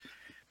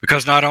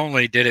Because not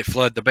only did it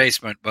flood the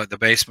basement, but the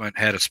basement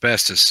had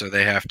asbestos, so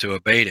they have to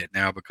abate it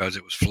now because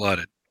it was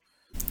flooded.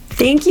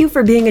 Thank you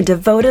for being a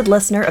devoted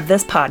listener of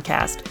this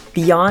podcast,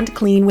 Beyond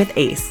Clean with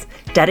Ace,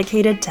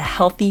 dedicated to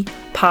healthy,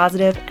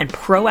 positive, and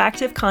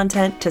proactive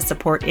content to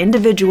support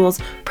individuals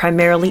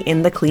primarily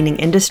in the cleaning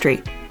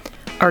industry.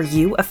 Are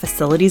you a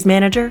facilities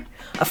manager,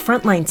 a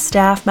frontline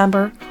staff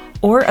member,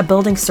 or a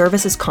building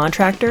services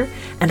contractor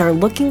and are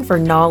looking for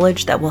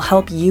knowledge that will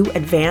help you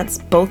advance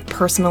both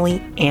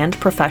personally and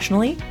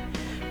professionally?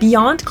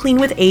 Beyond Clean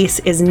with Ace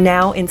is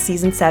now in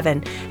Season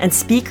 7, and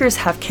speakers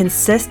have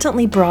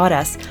consistently brought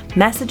us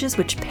messages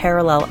which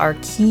parallel our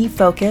key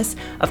focus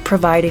of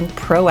providing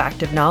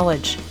proactive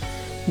knowledge.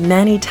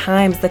 Many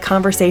times the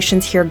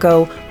conversations here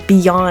go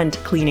beyond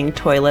cleaning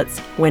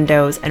toilets,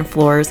 windows, and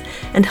floors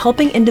and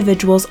helping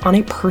individuals on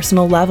a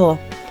personal level.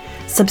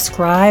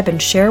 Subscribe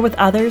and share with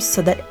others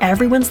so that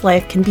everyone's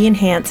life can be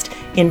enhanced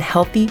in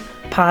healthy,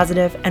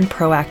 positive, and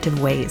proactive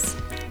ways.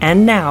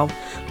 And now,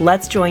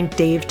 let's join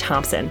Dave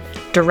Thompson,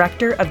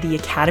 Director of the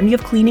Academy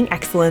of Cleaning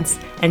Excellence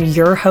and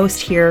your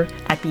host here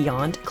at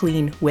Beyond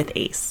Clean with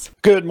Ace.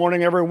 Good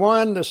morning,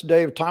 everyone. This is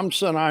Dave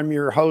Thompson. I'm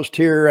your host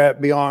here at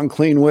Beyond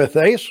Clean with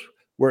Ace,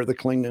 where the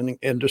cleaning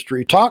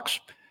industry talks.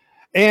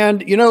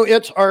 And, you know,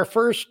 it's our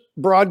first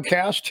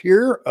broadcast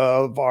here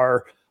of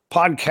our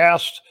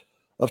podcast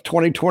of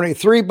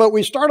 2023, but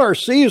we start our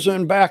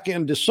season back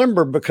in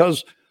December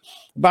because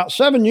about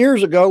 7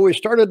 years ago, we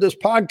started this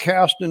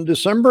podcast in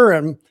December.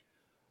 And,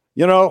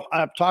 you know,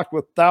 I've talked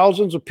with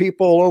thousands of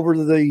people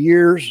over the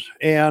years.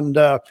 And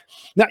now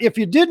if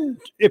you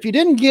didn't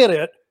get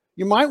it,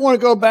 you might want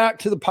to go back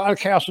to the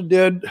podcast I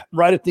did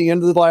right at the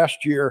end of the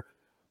last year,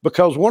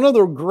 because one of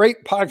the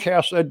great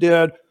podcasts I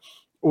did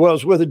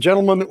was with a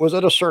gentleman that was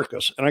at a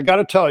circus. And I got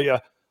to tell you,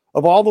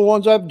 of all the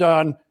ones I've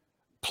done,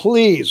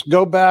 please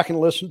go back and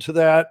listen to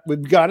that.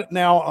 We've got it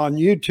now on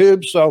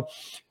YouTube. So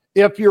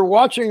if you're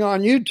watching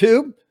on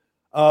YouTube,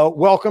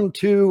 welcome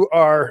to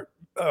our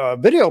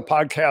video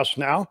podcast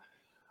now.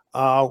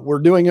 We're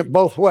doing it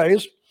both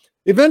ways.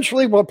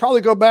 Eventually, we'll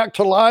probably go back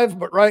to live,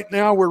 but right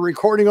now we're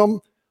recording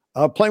them,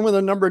 playing with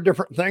a number of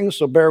different things,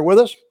 so bear with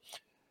us.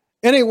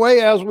 Anyway,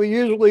 as we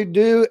usually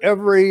do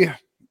every,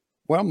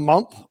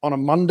 month on a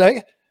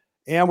Monday,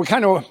 and we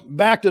kind of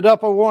backed it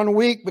up a 1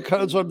 week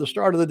because of the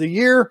start of the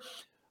year.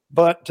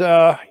 But,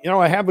 you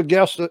know, I have a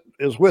guest that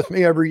is with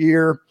me every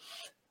year.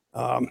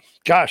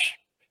 Gosh,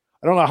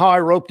 I don't know how I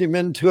roped him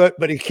into it,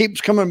 but he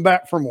keeps coming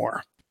back for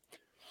more.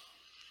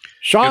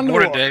 Sean. Good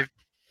morning, Dave.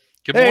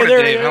 Good morning,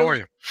 Dave. How are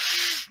you?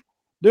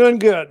 Doing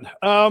good.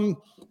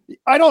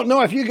 I don't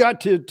know if you got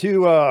to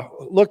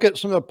look at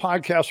some of the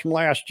podcasts from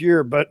last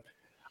year, but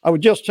I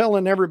was just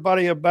telling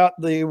everybody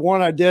about the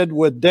one I did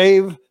with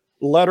Dave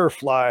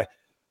Letterfly.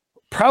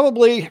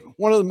 Probably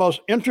one of the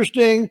most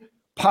interesting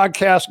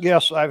podcast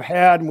guests I've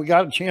had, and we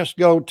got a chance to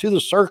go to the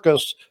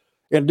circus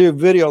and do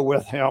video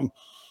with him.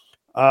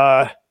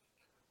 I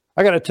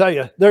got to tell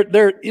you,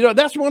 you know,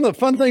 that's one of the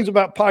fun things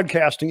about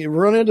podcasting. You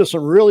run into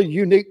some really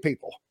unique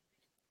people.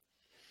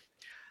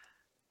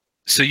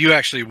 So you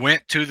actually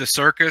went to the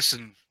circus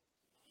and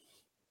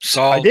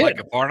saw like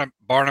a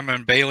Barnum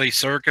and Bailey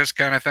circus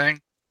kind of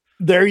thing?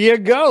 There you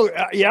go.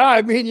 Yeah,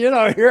 I mean, you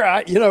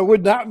know,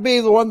 would not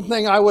be the one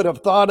thing I would have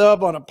thought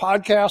of on a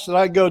podcast that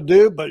I'd go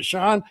do, but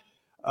Sean,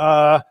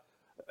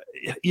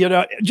 you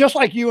know, just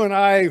like you and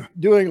I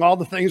doing all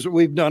the things that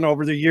we've done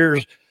over the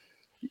years,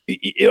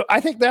 I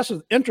think that's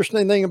an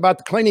interesting thing about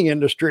the cleaning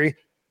industry.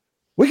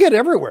 We get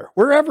everywhere.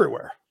 We're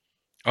everywhere.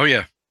 Oh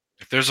yeah.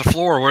 If there's a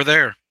floor, we're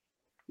there.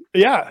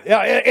 Yeah.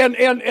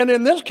 And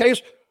in this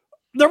case,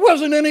 there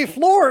wasn't any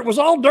floor. It was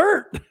all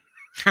dirt.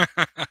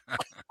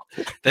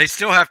 They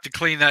still have to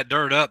clean that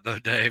dirt up though,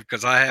 Dave,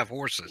 because I have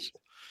horses.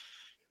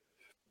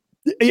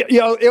 You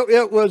know,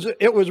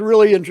 it was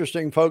really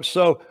interesting, folks.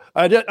 So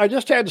I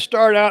just had to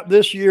start out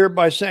this year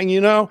by saying,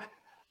 you know,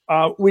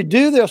 we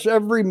do this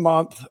every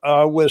month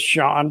with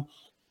Sean,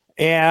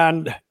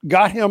 and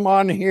got him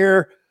on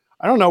here.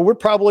 I don't know. We're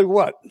probably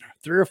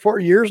 3 or 4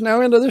 years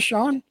now into this,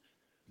 Sean?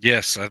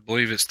 Yes, I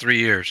believe it's 3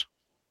 years.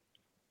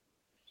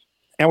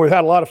 And we've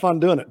had a lot of fun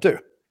doing it too.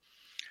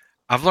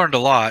 I've learned a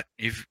lot.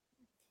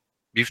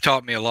 You've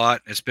taught me a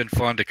lot. It's been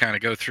fun to kind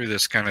of go through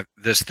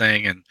this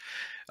thing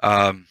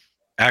and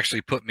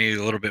actually put me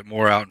a little bit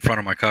more out in front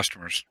of my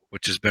customers,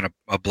 which has been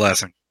a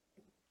blessing.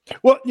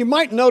 Well, you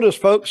might notice,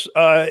 folks,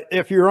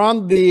 if you're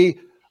on the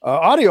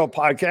audio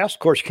podcast, of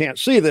course, you can't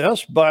see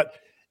this, but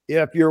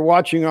if you're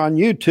watching on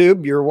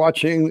YouTube, you're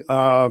watching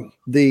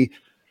the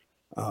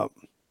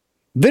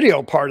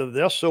video part of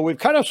this. So we've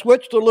kind of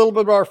switched a little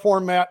bit of our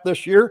format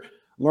this year,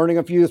 learning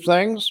a few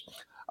things.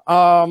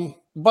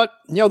 But,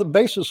 you know, the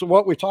basis of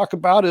what we talk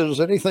about is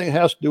anything that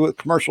has to do with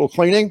commercial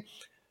cleaning.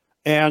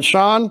 And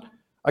Sean,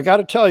 I got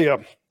to tell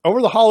you, over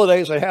the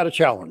holidays, I had a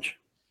challenge.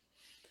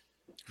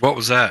 What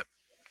was that?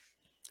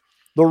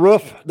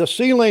 The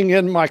ceiling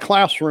in my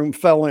classroom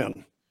fell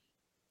in.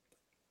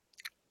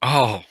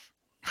 Oh,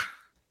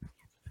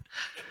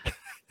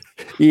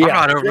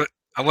 yeah.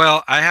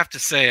 Well, I have to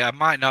say, I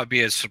might not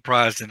be as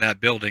surprised in that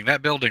building.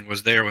 That building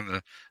was there when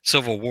the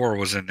Civil War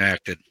was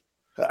enacted.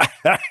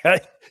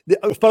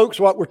 Folks,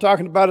 what we're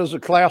talking about is a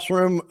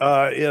classroom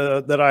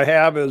that I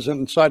have is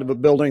inside of a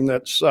building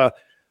that's a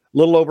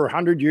little over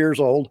 100 years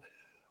old.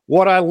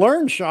 What I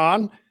learned,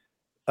 Sean,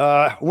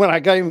 when I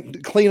came to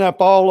clean up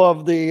all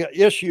of the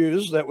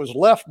issues that was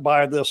left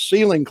by the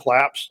ceiling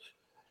collapse,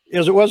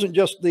 is it wasn't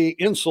just the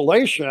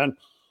insulation,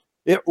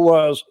 it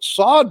was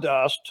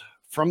sawdust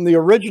from the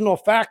original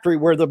factory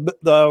where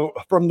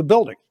from the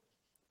building.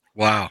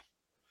 Wow.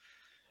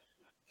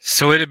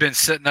 So it had been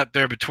sitting up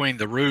there between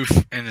the roof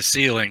and the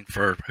ceiling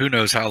for who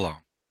knows how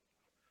long.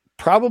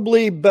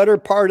 Probably better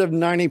part of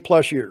 90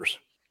 plus years.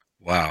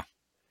 Wow.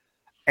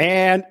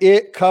 And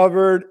it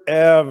covered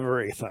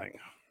everything.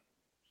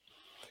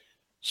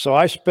 So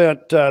I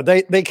spent,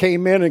 they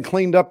came in and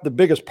cleaned up the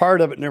biggest part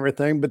of it and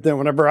everything. But then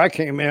whenever I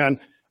came in,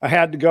 I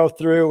had to go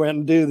through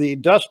and do the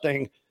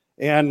dusting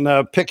and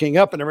picking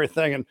up and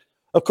everything. And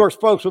of course,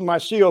 folks, with my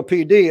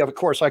COPD, of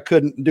course, I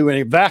couldn't do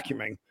any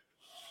vacuuming.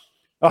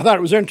 I thought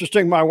it was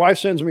interesting. My wife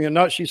sends me a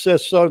note. She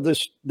says, so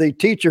the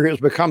teacher has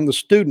become the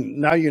student.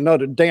 Now you know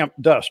to damp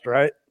dust,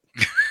 right?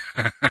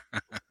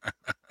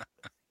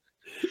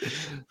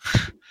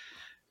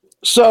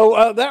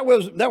 So that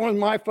was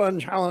my fun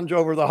challenge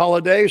over the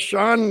holidays.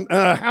 Sean,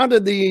 how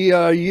did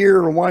the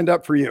year wind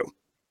up for you?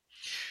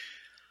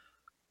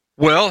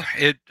 Well,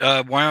 it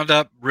wound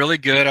up really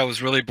good. I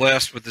was really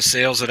blessed with the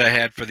sales that I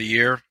had for the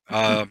year.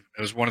 It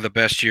was one of the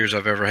best years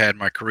I've ever had in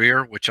my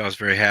career, which I was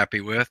very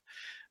happy with.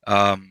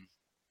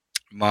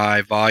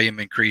 My volume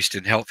increased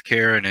in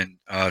healthcare and in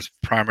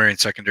primary and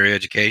secondary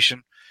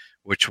education,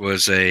 which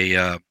was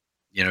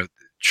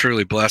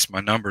truly blessed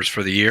my numbers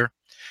for the year.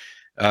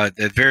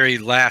 The very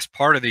last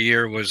part of the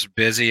year was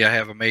busy. I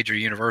have a major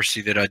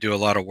university that I do a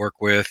lot of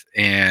work with,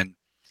 and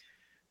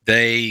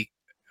they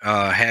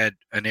had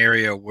an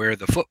area where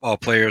the football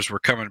players were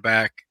coming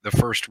back the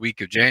first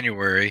week of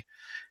January,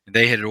 and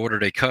they had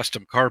ordered a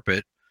custom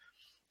carpet.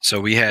 So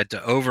we had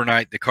to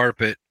overnight the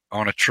carpet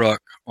on a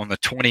truck on the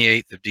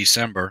 28th of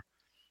December,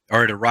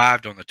 or it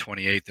arrived on the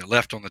 28th. It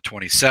left on the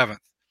 27th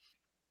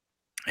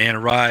and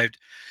arrived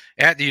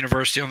at the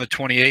university on the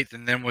 28th,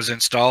 and then was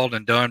installed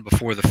and done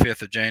before the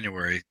 5th of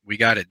January. We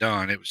got it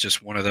done. It was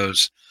just one of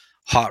those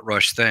hot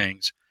rush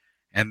things.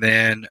 And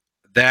then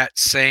that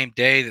same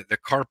day that the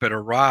carpet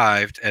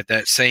arrived at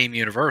that same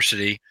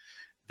university,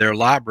 their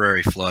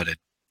library flooded,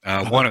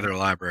 one of their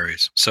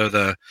libraries. So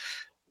the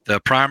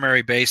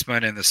primary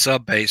basement and the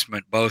sub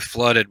basement both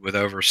flooded with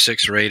over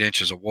 6 or 8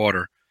 inches of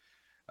water.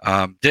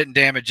 Didn't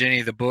damage any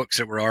of the books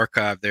that were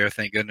archived there.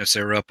 Thank goodness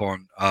they were up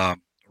on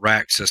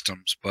rack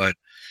systems, but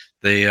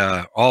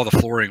all the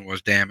flooring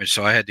was damaged.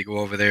 So I had to go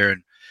over there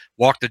and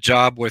walk the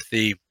job with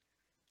the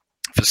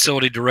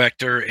facility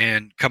director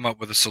and come up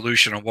with a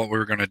solution on what we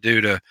were going to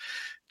do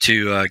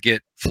to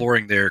get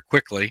flooring there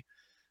quickly.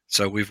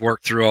 So we've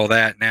worked through all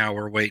that. Now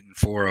we're waiting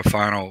for a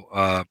final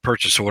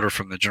purchase order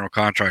from the general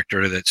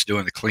contractor that's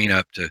doing the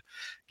cleanup to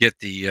get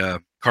the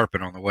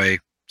carpet on the way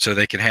so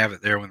they can have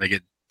it there when they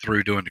get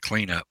through doing the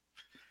cleanup.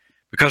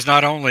 Because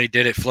not only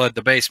did it flood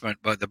the basement,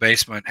 but the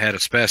basement had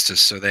asbestos,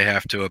 so they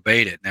have to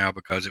abate it now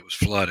because it was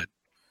flooded.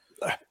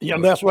 Yeah,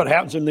 that's what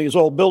happens in these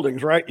old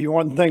buildings, right?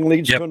 One thing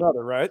leads to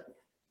another, right?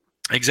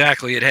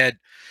 Exactly. It had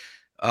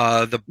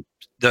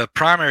the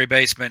primary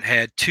basement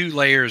had 2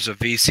 layers of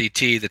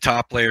VCT. The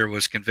top layer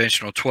was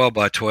conventional 12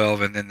 by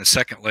 12, and then the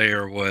second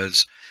layer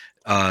was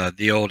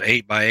the old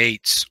 8 by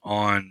 8s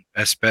on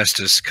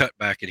asbestos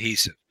cutback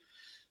adhesive.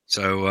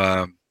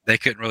 So they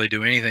couldn't really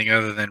do anything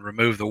other than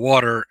remove the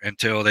water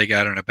until they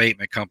got an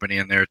abatement company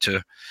in there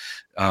to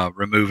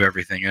remove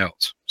everything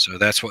else. So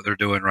that's what they're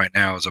doing right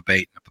now, is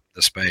abating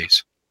the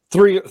space.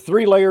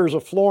 Three layers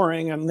of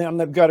flooring, and then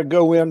they've got to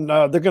go in.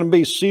 They're going to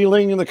be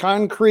sealing the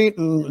concrete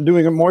and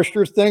doing a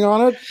moisture thing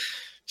on it.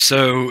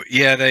 So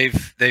yeah,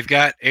 they've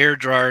got air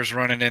dryers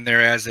running in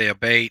there as they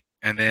abate,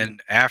 and then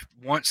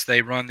once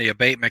they run the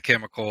abatement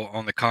chemical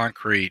on the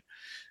concrete,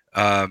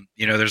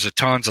 there's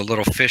tons of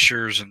little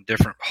fissures and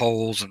different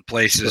holes and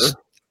places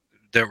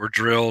that were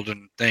drilled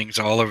and things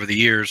all over the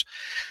years.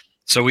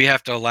 So we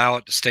have to allow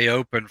it to stay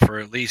open for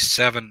at least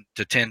 7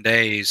 to 10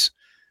 days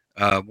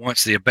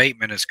once the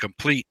abatement is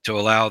complete, to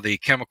allow the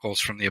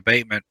chemicals from the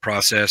abatement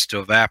process to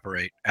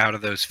evaporate out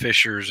of those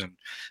fissures and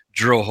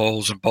drill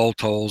holes and bolt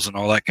holes and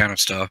all that kind of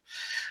stuff.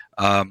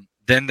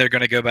 Then they're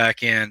going to go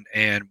back in,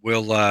 and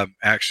we'll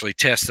actually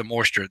test the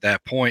moisture at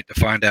that point to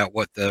find out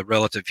what the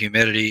relative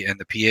humidity and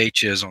the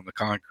pH is on the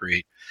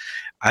concrete.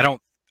 I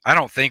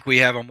don't think we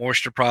have a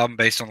moisture problem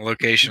based on the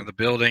location of the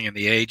building and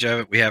the age of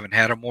it. We haven't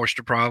had a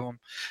moisture problem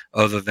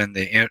other than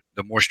the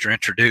moisture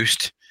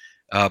introduced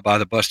by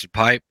the busted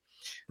pipe.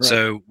 Right.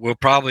 So we'll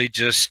probably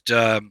just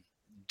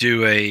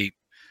do a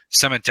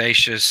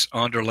cementatious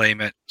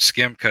underlayment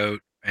skim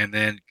coat and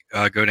then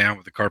go down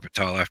with the carpet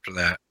tile after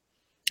that.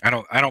 I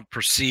don't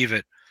perceive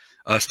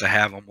us to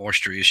have a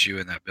moisture issue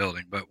in that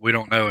building, but we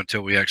don't know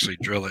until we actually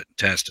drill it and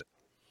test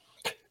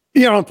it.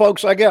 You know,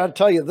 folks, I got to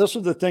tell you, this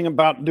is the thing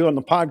about doing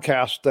the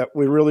podcast that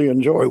we really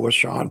enjoy with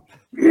Sean,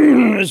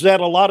 is that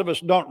a lot of us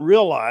don't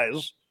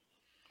realize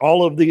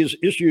all of these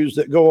issues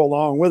that go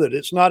along with it.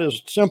 It's not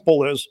as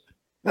simple as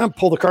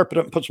pull the carpet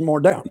up and put some more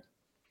down.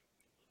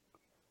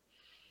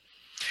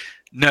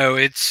 No,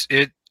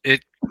 it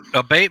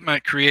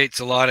abatement creates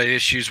a lot of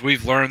issues.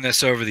 We've learned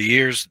this over the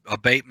years.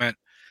 Abatement,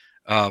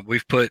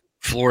 we've put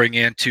flooring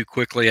in too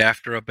quickly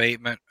after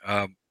abatement.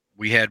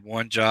 We had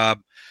one job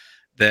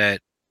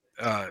that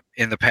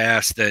in the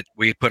past that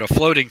we put a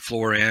floating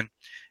floor in,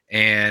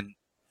 and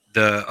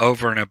the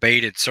over and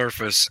abated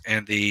surface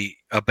and the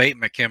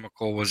abatement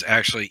chemical was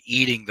actually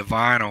eating the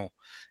vinyl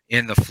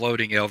in the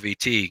floating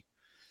LVT.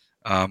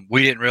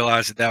 We didn't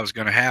realize that was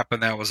going to happen.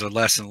 That was a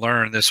lesson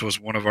learned. This was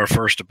one of our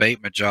first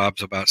abatement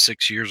jobs about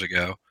 6 years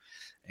ago,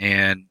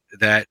 and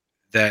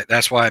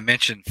that's why I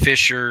mentioned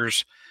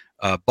fissures,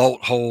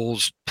 bolt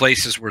holes,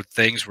 places where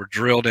things were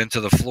drilled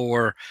into the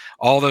floor.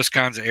 All those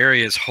kinds of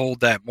areas hold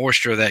that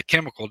moisture, that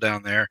chemical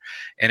down there,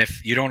 and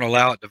if you don't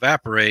allow it to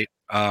evaporate,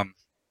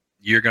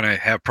 you're going to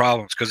have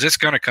problems because it's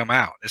going to come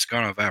out. It's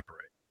going to evaporate.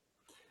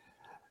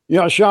 You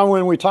know, Sean,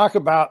 when we talk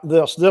about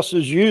this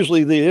is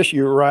usually the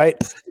issue, right?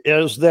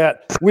 Is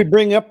that we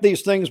bring up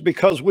these things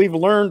because we've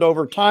learned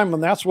over time,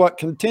 and that's what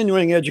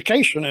continuing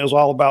education is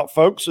all about,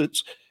 folks.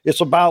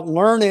 It's about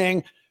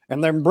learning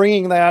and then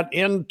bringing that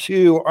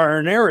into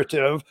our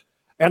narrative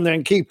and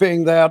then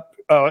keeping that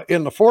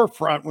in the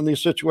forefront when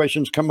these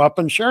situations come up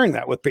and sharing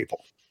that with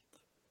people.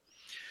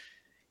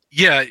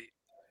 Yeah.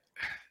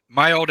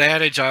 My old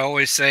adage, I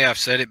always say, I've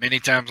said it many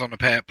times on the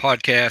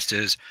podcast,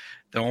 is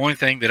the only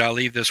thing that I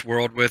leave this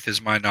world with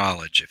is my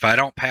knowledge. If I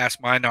don't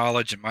pass my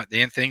knowledge and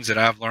the things that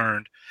I've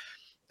learned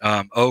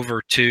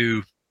over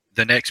to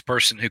the next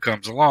person who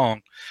comes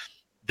along,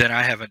 then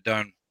I haven't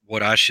done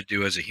what I should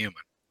do as a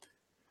human.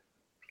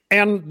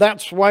 And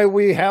that's why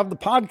we have the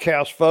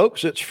podcast,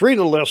 folks. It's free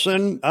to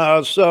listen.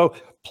 So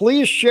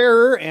please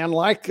share and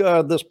like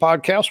this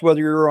podcast, whether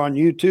you're on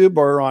YouTube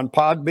or on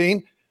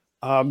Podbean,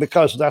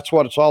 because that's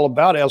what it's all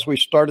about. As we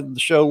started the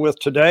show with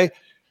today,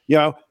 you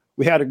know,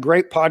 we had a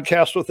great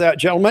podcast with that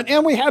gentleman,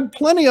 and we had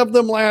plenty of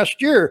them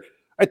last year.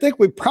 I think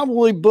we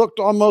probably booked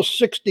almost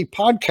 60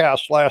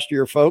 podcasts last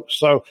year, folks.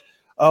 So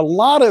a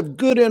lot of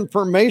good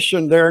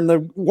information there. And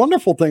the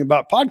wonderful thing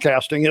about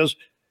podcasting is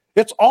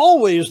it's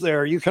always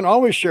there. You can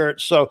always share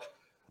it. So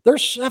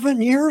there's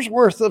 7 years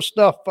worth of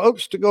stuff,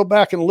 folks, to go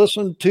back and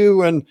listen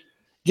to and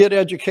get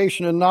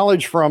education and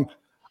knowledge from.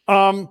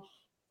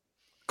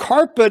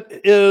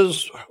 Carpet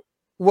is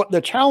what the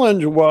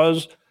challenge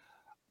was,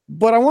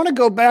 but I want to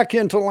go back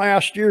into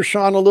last year,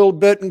 Sean, a little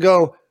bit and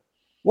go,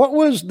 what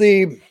was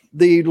the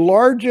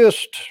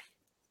largest,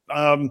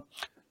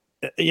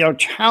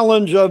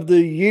 challenge of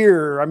the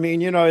year? I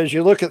mean, you know, as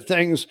you look at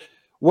things,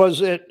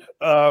 was it,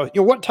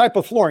 what type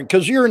of flooring?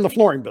 Because you're in the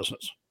flooring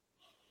business.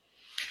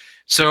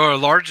 So our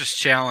largest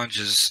challenge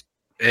is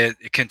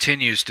it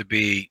continues to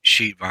be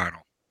sheet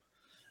vinyl.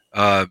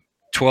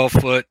 12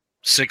 foot,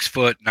 6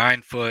 foot,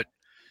 9 foot,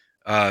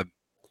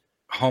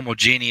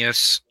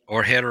 homogeneous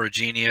or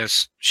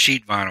heterogeneous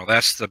sheet vinyl.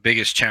 That's the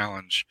biggest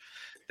challenge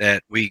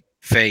that we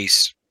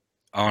face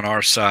on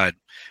our side,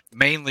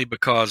 mainly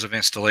because of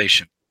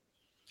installation.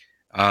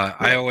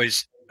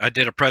 I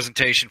did a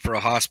presentation for a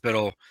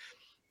hospital,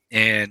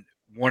 and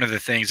one of the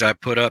things I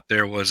put up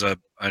there was an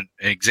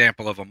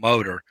example of a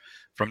motor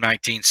from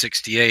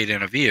 1968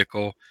 in a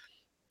vehicle.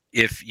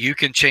 If you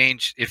can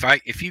change,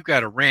 if you've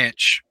got a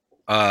wrench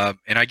and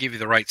I give you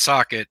the right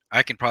socket,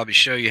 I can probably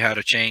show you how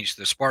to change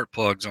the spark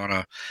plugs on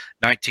a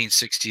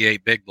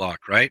 1968 big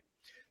block, right?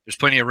 There's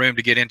plenty of room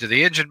to get into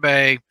the engine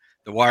bay.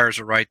 The wires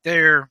are right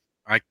there.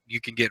 You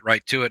can get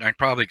right to it, and I can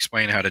probably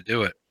explain how to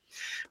do it.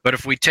 But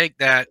if we take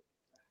that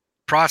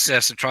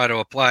process and try to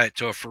apply it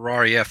to a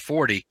Ferrari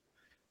F40,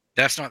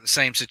 that's not the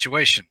same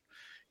situation.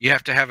 You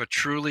have to have a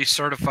truly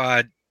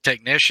certified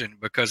technician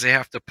because they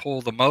have to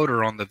pull the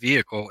motor on the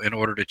vehicle in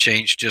order to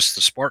change just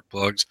the spark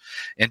plugs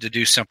and to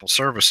do simple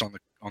service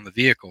on the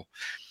vehicle.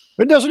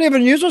 It doesn't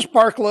even use a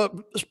spark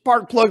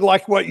plug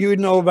like what you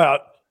know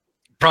about.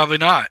 Probably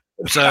not.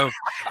 So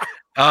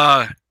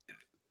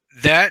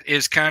that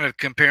is kind of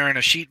comparing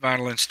a sheet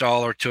vinyl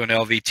installer to an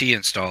LVT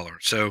installer.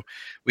 So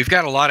we've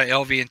got a lot of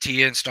LVT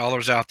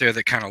installers out there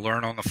that kind of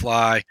learn on the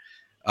fly.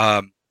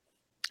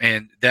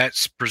 And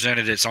that's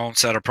presented its own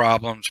set of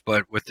problems.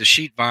 But with the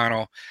sheet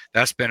vinyl,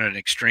 that's been an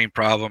extreme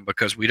problem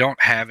because we don't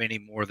have any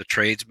more of the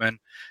tradesmen.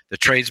 The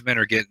tradesmen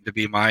are getting to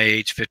be my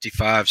age,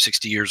 55,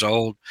 60 years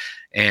old.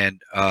 And,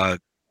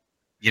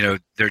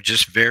 they're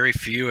just very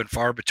few and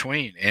far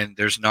between. And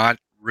there's not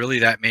really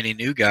that many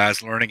new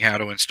guys learning how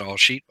to install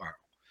sheet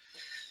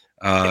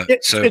vinyl.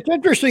 It's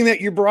interesting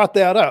that you brought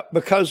that up,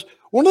 because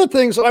one of the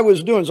things I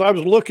was doing is I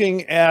was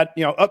looking at,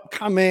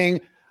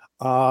 upcoming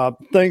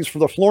things for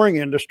the flooring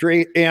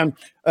industry. And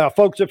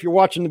folks, if you're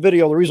watching the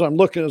video, the reason I'm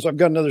looking is I've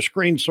got another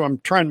screen, so I'm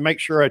trying to make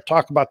sure I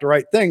talk about the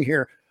right thing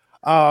here.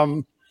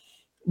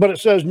 But it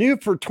says new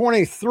for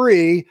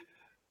 23,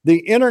 the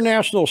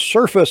International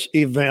Surface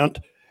Event.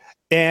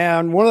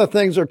 And one of the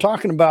things they're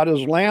talking about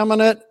is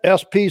laminate,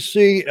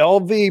 SPC,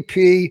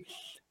 LVP,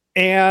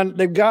 and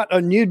they've got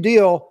a new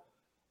deal,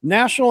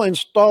 National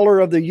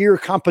Installer of the Year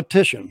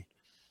competition.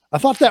 I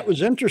thought that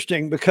was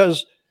interesting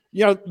because,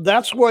 you know,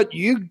 that's what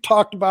you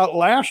talked about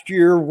last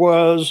year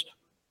was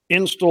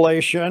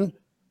installation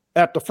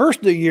at the first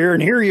of the year.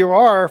 And here you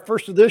are,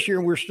 first of this year,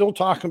 and we're still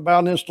talking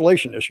about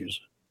installation issues.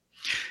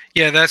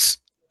 Yeah, that's,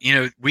 you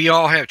know, we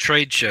all have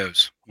trade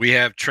shows. We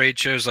have trade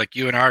shows like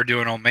you and I are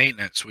doing on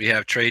maintenance. We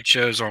have trade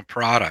shows on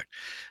product.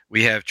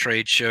 We have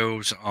trade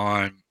shows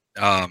on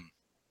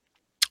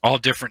all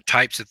different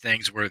types of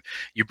things where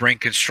you bring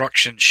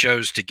construction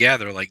shows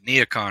together, like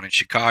Neocon in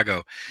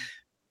Chicago.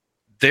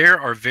 There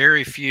are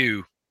very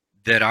few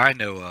that I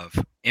know of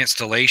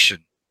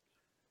installation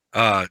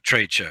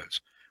trade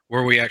shows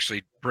where we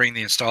actually bring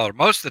the installer.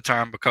 Most of the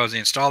time, because the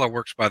installer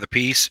works by the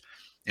piece,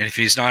 and if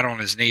he's not on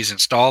his knees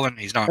installing,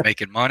 he's not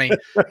making money,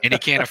 and he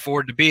can't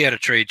afford to be at a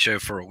trade show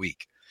for a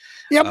week.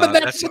 Yeah, but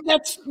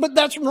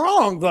that's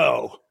wrong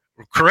though.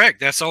 Correct.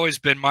 That's always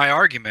been my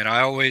argument.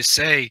 I always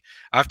say,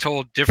 I've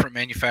told different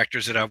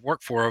manufacturers that I've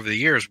worked for over the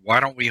years, why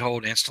don't we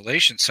hold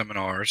installation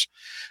seminars?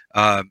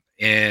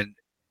 And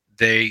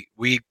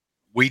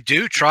we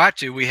do try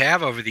to. We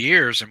have over the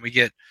years, and we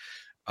get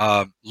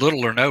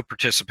little or no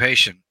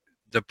participation.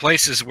 The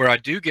places where I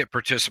do get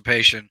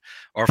participation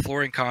are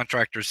flooring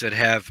contractors that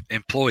have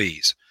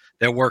employees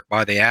that work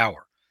by the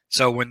hour.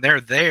 So when they're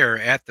there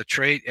at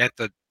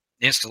the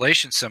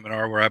installation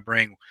seminar, where I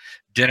bring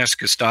Dennis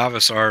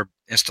Gustavus, our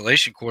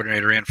installation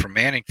coordinator, in from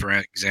Manning, for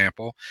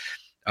example,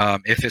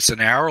 if it's an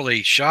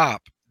hourly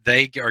shop,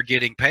 they are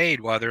getting paid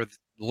while they're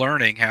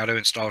learning how to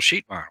install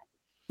sheet vinyl.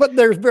 But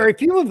there's very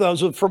few of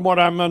those, from what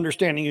I'm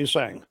understanding you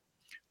saying.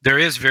 There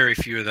is very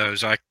few of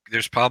those.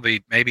 There's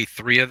probably maybe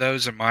 3 of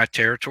those in my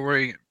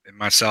territory, in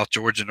my South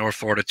Georgia, North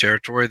Florida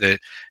territory,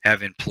 that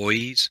have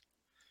employees.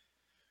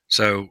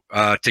 So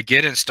to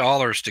get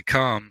installers to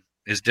come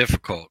is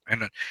difficult.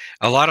 And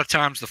a lot of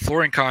times the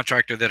flooring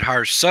contractor that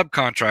hires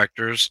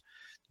subcontractors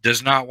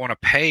does not want to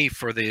pay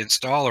for the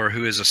installer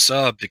who is a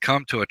sub to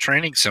come to a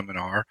training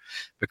seminar,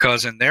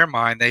 because in their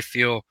mind they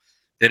feel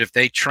that if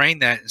they train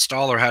that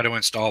installer how to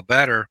install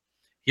better,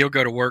 he'll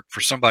go to work for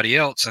somebody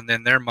else, and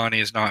then their money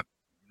has not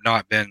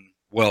been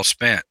well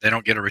spent. They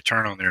don't get a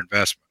return on their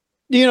investment.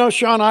 You know,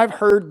 Sean, I've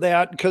heard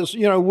that because,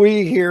 you know,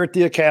 we here at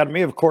the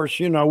Academy, of course,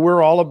 you know,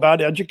 we're all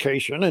about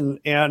education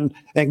and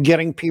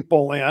getting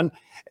people in,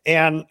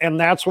 and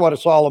that's what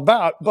it's all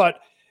about. But,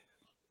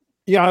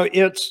 you know,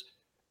 it's,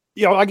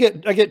 you know, I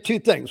get 2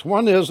 things.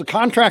 One is the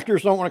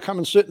contractors don't want to come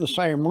and sit in the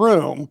same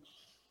room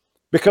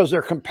because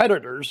they're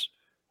competitors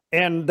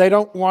and they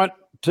don't want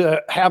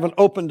to have an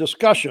open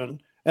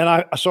discussion.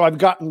 And so I've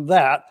gotten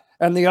that.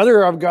 And the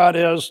other I've got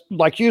is,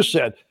 like you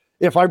said,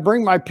 if I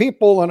bring my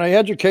people and I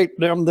educate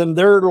them, then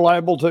they're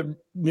liable to,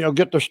 you know,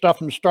 get their stuff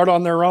and start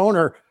on their own.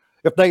 Or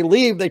if they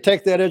leave, they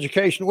take that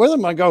education with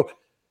them. I go,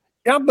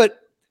 yeah, but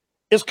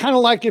it's kind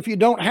of like if you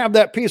don't have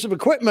that piece of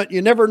equipment,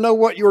 you never know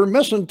what you were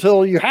missing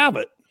till you have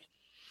it.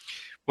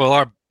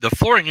 Well, the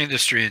flooring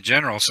industry in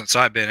general, since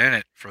I've been in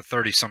it for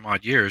 30 some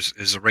odd years,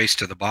 is a race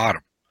to the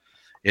bottom.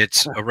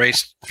 It's a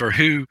race for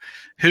who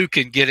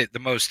can get it the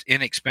most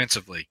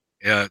inexpensively.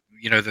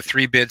 You know, the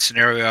 3 bid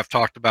scenario I've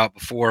talked about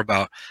before,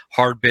 about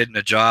hard bidding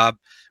a job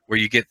where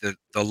you get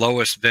the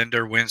lowest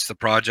vendor wins the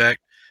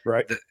project.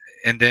 Right.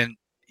 And then,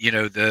 you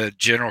know, the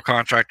general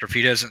contractor, if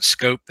he doesn't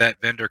scope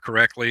that vendor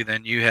correctly,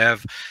 then you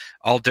have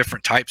all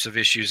different types of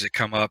issues that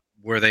come up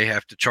where they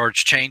have to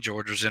charge change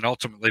orders and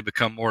ultimately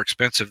become more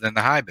expensive than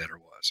the high bidder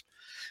was.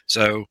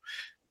 So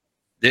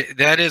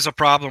that is a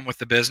problem with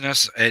the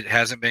business. It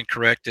hasn't been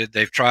corrected.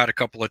 They've tried a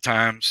couple of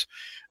times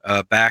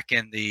back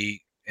in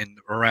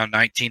around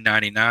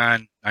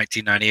 1999,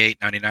 1998,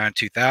 99,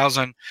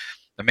 2000.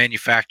 The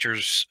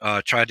manufacturers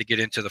tried to get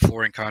into the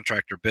flooring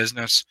contractor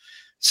business.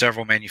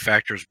 Several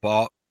manufacturers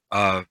bought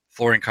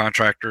flooring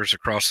contractors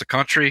across the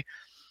country.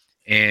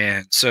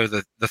 And so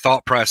the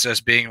thought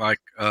process being like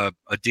a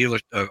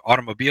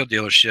automobile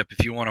dealership,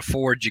 if you want a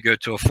Ford, you go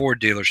to a Ford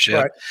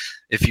dealership. Right.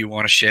 If you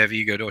want a Chevy,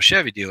 you go to a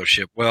Chevy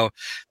dealership. Well,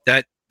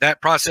 that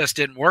process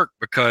didn't work,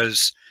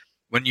 because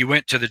when you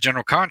went to the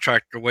general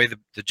contractor, the way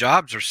the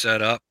jobs are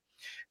set up,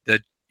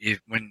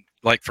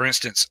 like for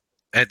instance,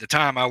 at the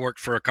time I worked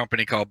for a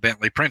company called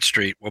Bentley Prince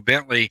Street. Well,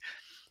 Bentley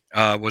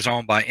was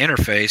owned by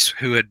Interface,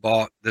 who had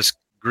bought this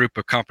group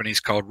of companies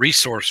called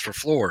Resource for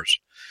Floors.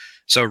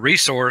 So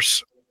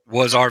Resource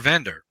was our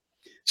vendor.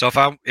 So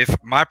if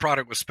my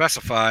product was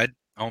specified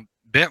on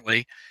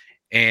Bentley,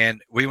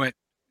 and we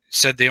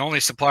said the only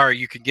supplier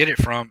you can get it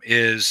from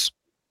is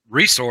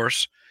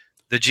Resource,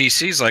 the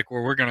GC's like,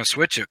 well, we're going to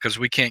switch it because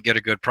we can't get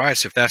a good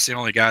price. If that's the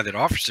only guy that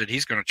offers it,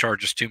 he's going to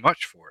charge us too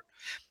much for it.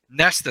 And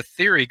that's the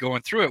theory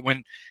going through it,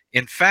 when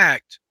in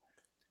fact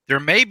there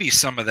may be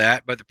some of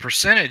that, but the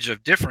percentage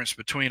of difference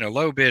between a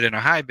low bid and a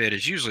high bid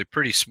is usually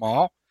pretty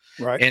small.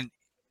 Right. And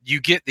you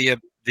get the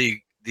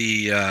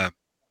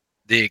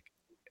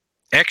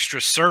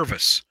extra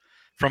service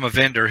from a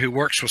vendor who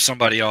works with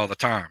somebody all the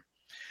time.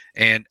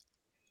 And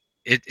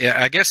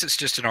I guess it's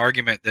just an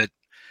argument that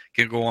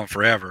can go on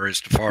forever as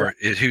far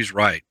as who's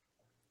right.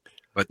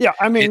 But yeah,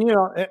 I mean,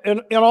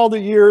 in all the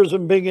years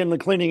of being in the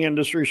cleaning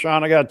industry,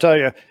 Sean, I got to tell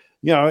you,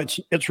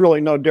 it's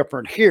really no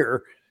different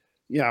here.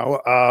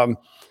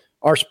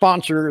 Our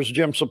sponsors,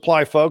 Gym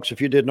Supply folks,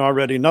 if you didn't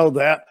already know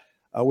that,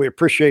 we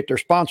appreciate their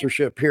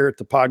sponsorship here at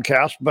the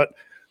podcast. But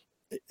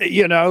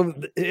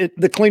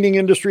the cleaning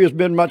industry has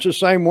been much the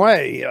same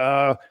way,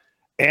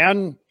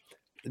 and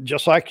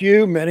just like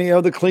you, many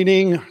of the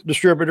cleaning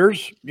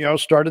distributors,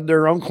 started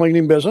their own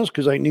cleaning business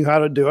because they knew how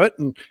to do it,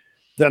 and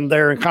then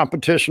they're in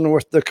competition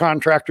with the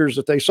contractors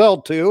that they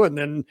sell to, and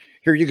then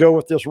here you go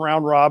with this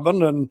round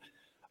robin, and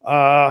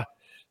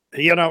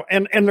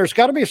and there's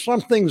got to be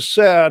something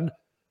said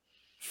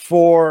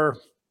for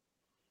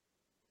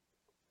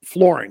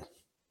flooring.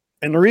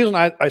 And the reason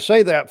I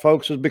say that,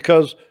 folks, is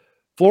because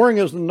flooring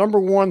is the number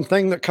one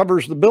thing that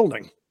covers the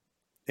building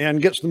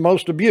and gets the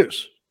most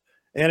abuse.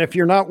 And if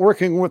you're not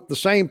working with the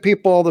same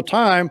people all the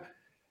time,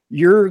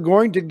 you're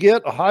going to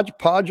get a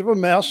hodgepodge of a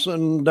mess.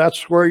 And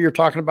that's where you're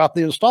talking about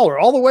the installer,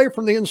 all the way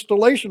from the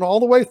installation, all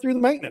the way through the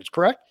maintenance,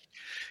 correct?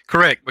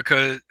 Correct,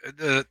 because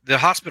the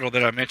hospital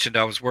that I mentioned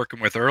I was working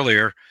with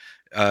earlier,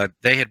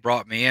 they had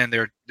brought me in.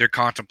 They're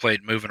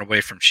contemplating moving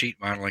away from sheet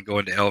vinyl and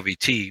going to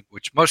LVT,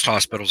 which most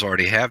hospitals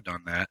already have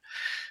done that.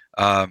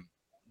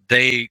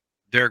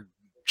 Their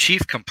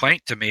chief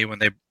complaint to me when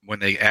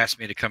they asked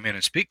me to come in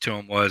and speak to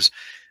them was,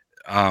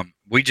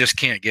 we just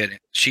can't get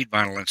sheet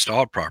vinyl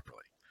installed properly.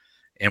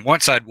 And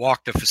once I'd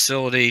walked the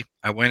facility,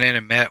 I went in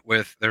and met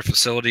with their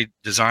facility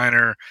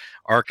designer,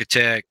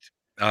 architect,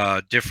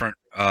 different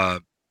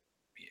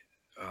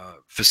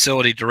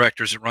facility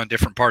directors that run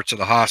different parts of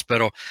the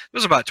hospital. There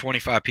was about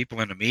 25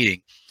 people in the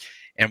meeting.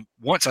 And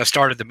once I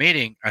started the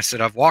meeting, I said,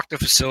 I've walked the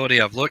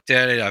facility, I've looked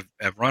at it,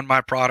 I've run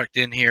my product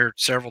in here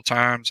several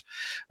times.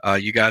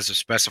 You guys have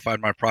specified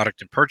my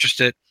product and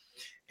purchased it.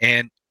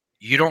 And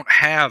you don't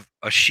have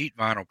a sheet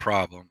vinyl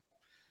problem.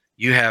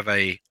 You have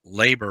a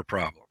labor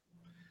problem.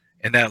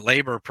 And that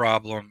labor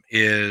problem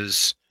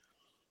is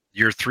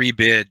your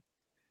 3-bid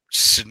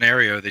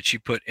scenario that you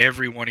put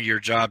every one of your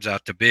jobs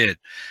out to bid.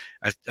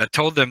 I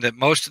told them that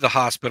most of the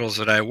hospitals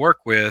that I work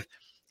with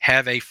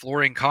have a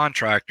flooring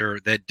contractor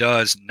that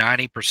does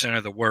 90%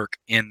 of the work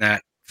in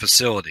that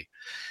facility.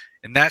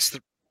 And that's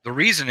the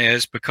reason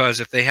is because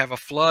if they have a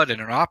flood in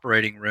an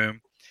operating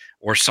room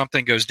or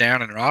something goes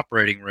down in an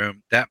operating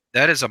room, that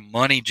is a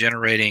money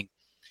generating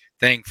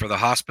thing for the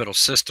hospital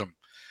system.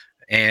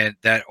 And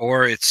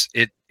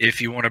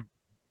if you want to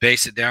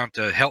base it down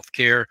to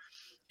healthcare,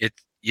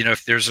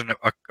 if there's a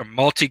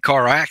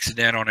multi-car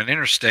accident on an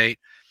interstate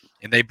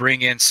and they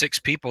bring in 6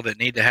 people that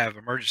need to have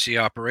emergency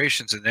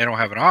operations and they don't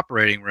have an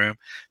operating room,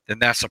 then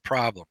that's a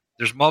problem.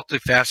 There's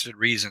multifaceted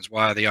reasons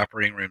why the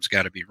operating room's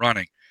got to be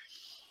running.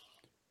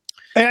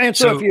 And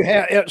so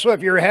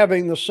if you're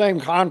having the same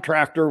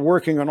contractor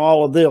working on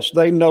all of this,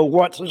 they know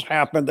what has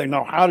happened, they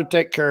know how to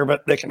take care of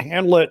it, they can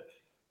handle it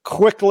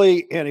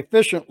quickly and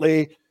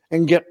efficiently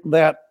and get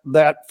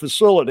that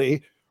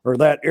facility or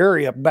that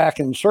area back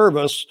in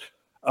service.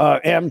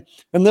 And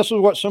this is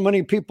what so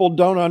many people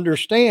don't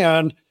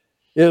understand,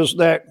 is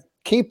that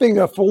keeping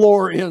a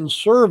floor in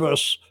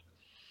service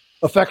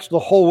affects the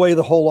whole way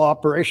the whole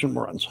operation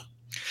runs.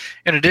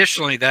 And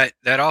additionally, that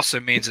also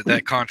means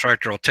that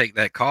contractor will take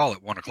that call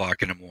at 1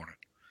 o'clock in the morning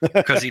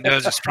because he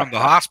knows it's from the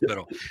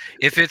hospital.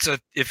 If it's a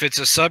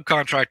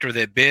subcontractor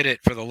that bid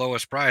it for the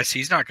lowest price,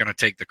 he's not going to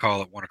take the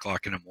call at 1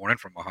 o'clock in the morning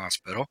from a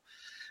hospital.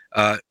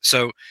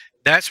 So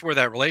that's where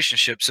that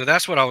relationship. So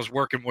that's what I was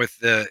working with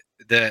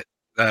that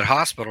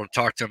hospital to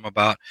talk to them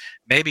about,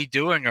 maybe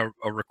doing a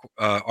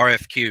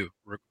RFQ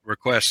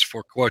request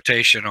for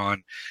quotation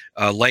on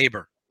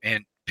labor,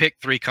 and pick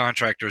 3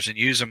 contractors and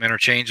use them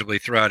interchangeably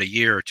throughout a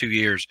year or 2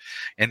 years,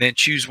 and then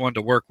choose one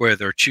to work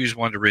with or choose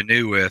one to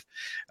renew with,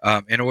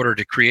 in order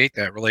to create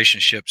that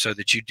relationship so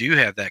that you do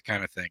have that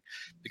kind of thing.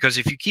 Because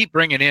if you keep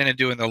bringing in and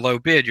doing the low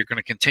bid, you're going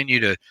to continue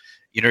to,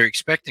 you're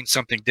expecting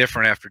something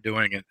different after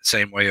doing it the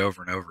same way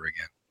over and over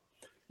again.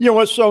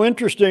 What's so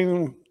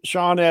interesting,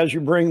 Sean, as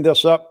you bring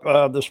this up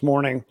this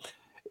morning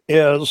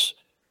is,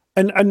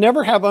 and I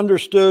never have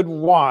understood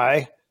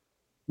why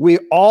we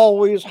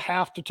always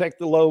have to take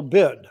the low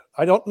bid.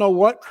 I don't know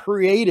what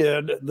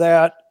created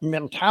that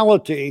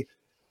mentality.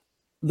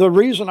 The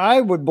reason I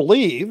would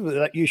believe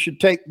that you should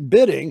take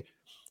bidding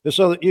is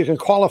so that you can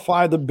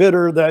qualify the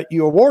bidder that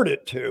you award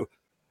it to.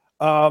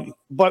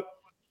 But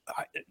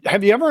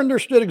have you ever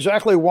understood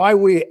exactly why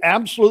we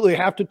absolutely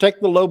have to take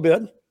the low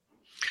bid?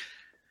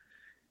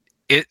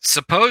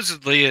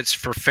 Supposedly it's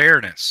for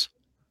fairness,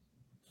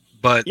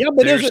 but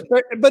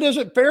is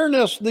it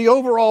fairness? The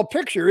overall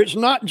picture, it's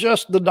not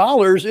just the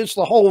dollars, it's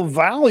the whole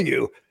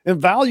value,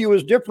 and value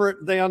is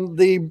different than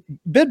the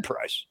bid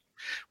price.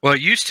 Well,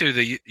 it used to,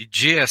 the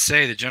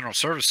GSA, the General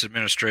Services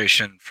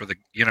Administration for the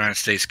United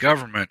States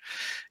government,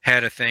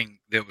 had a thing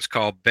that was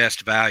called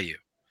best value.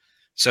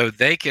 So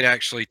they could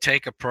actually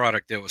take a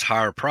product that was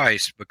higher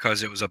priced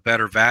because it was a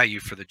better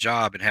value for the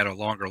job and had a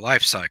longer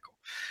life cycle.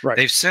 Right.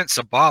 They've since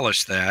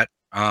abolished that.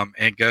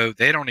 and go.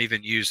 They don't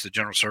even use the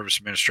General Service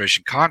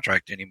Administration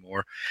contract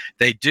anymore.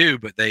 They do,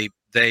 but they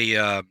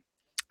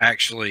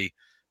actually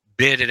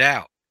bid it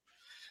out.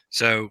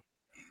 So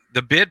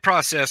the bid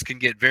process can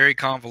get very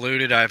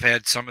convoluted. I've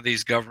had some of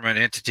these government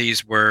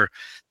entities where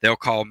they'll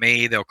call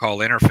me, they'll call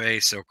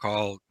Interface, they'll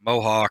call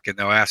Mohawk, and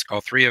they'll ask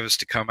all three of us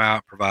to come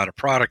out, provide a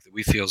product that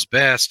we feel is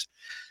best,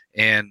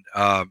 and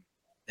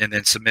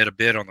then submit a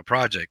bid on the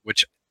project.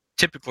 Which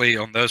typically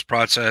on those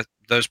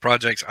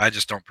projects, I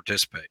just don't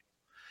participate,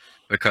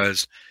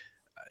 because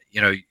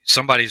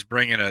somebody's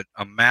bringing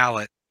a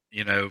mallet,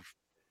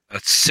 a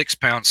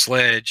 6-pound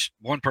sledge.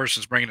 One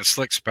person's bringing a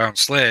 6-pound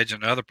sledge,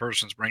 and the other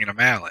person's bringing a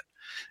mallet.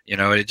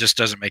 It just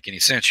doesn't make any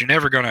sense.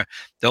 The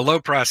low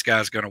price guy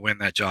is going to win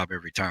that job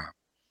every time.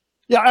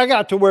 Yeah, I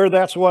got to where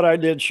that's what I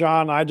did,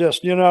 Sean. I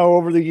just,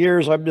 over the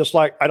years, I'm just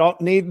like, I don't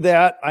need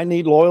that. I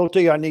need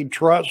loyalty. I need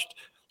trust.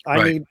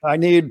 I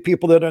need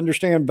people that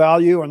understand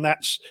value. And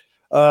that's,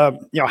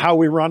 how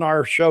we run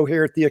our show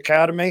here at the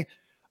Academy.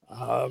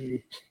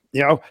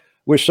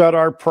 We set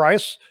our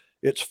price.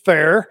 It's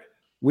fair.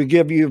 We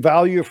give you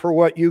value for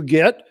what you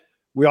get.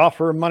 We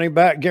offer a money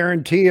back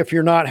guarantee if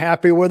you're not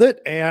happy with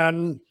it.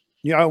 And,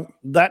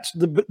 that's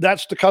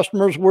the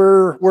customers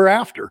we're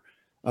after.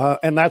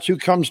 And that's who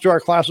comes to our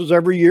classes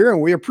every year,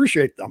 and we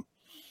appreciate them.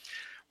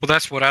 Well,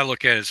 that's what I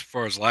look at as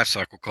far as life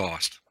cycle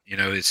cost.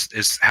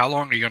 It's how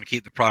long are you going to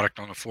keep the product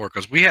on the floor?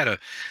 Because there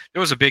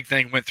was a big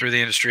thing went through the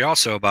industry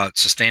also about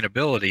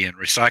sustainability and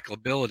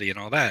recyclability and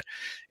all that.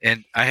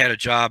 And I had a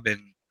job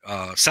in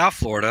South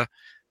Florida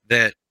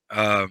that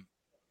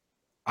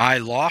I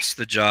lost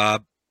the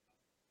job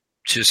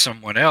to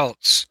someone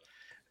else.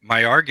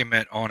 My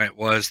argument on it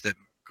was that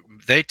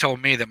they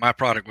told me that my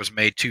product was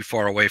made too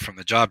far away from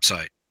the job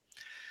site.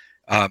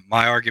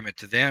 My argument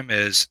to them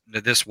is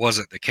that this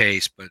wasn't the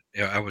case, but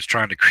I was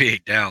trying to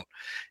create doubt.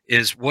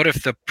 Is what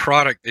if the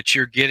product that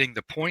you're getting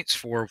the points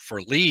for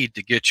LEED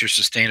to get your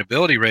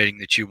sustainability rating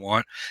that you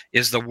want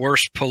is the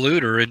worst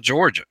polluter in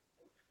Georgia?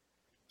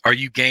 Are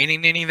you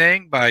gaining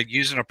anything by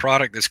using a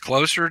product that's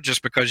closer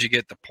just because you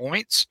get the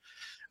points?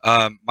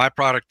 My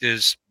product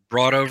is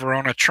brought over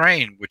on a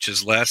train, which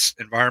is less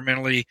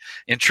environmentally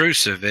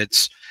intrusive.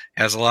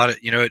 Has a lot of,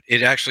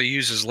 it actually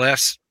uses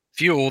less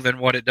fuel than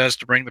what it does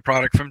to bring the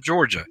product from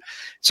Georgia.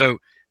 So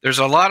there's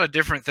a lot of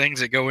different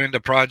things that go into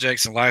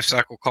projects and life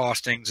cycle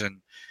costings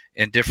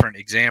and different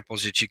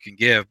examples that you can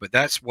give. But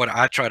that's what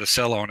I try to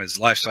sell on, is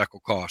life cycle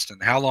cost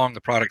and how long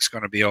the product's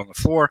going to be on the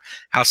floor,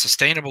 how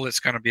sustainable it's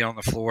going to be on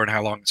the floor, and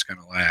how long it's going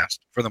to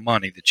last for the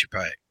money that you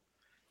pay.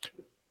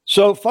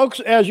 So, folks,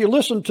 as you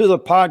listen to the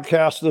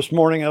podcast this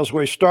morning, as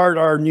we start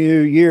our new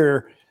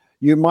year,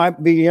 you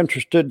might be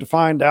interested to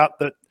find out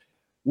that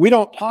we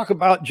don't talk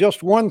about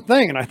just one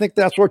thing. And I think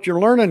that's what you're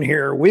learning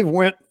here. We've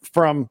went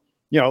from,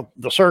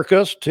 the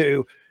circus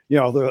to,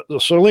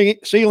 the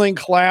ceiling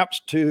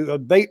collapse, to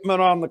abatement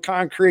on the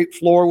concrete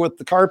floor with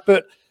the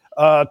carpet,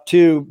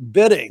 to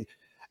bidding.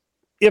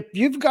 If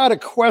you've got a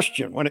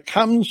question when it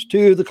comes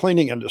to the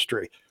cleaning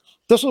industry,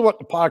 this is what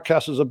the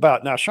podcast is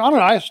about. Now, Sean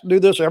and I do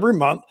this every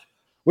month.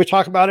 We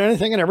talk about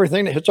anything and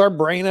everything that hits our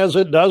brain, as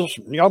it does,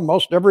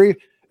 most every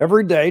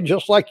day,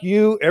 just like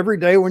you every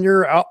day when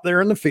you're out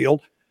there in the field.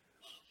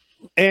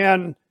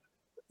 And,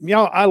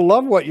 I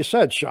love what you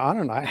said, Sean,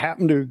 and I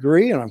happen to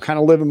agree, and I'm kind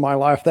of living my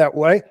life that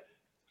way.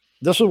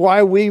 This is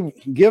why we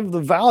give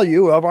the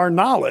value of our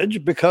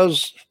knowledge,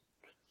 because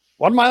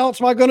what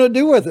else am I going to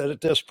do with it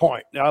at this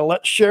point? Now,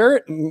 let's share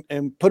it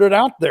and put it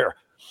out there.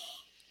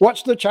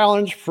 What's the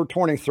challenge for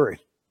 23?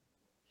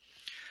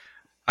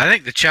 I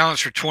think the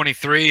challenge for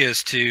 23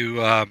 is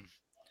to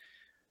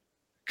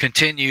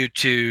continue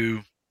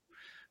to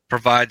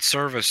provide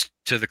service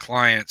to the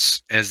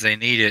clients as they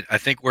need it. I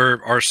think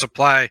our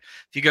supply,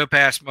 if you go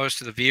past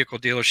most of the vehicle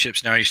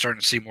dealerships now, you're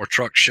starting to see more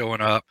trucks showing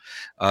up.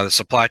 The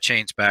supply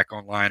chain's back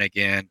online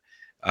again.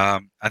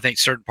 I think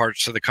certain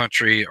parts of the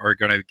country are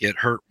going to get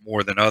hurt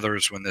more than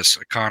others when this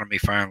economy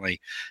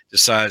finally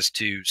decides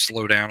to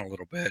slow down a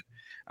little bit.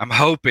 I'm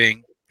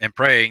hoping and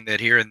praying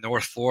that here in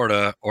North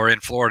Florida, or in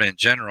Florida in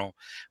general,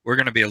 we're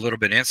going to be a little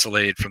bit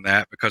insulated from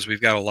that, because we've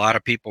got a lot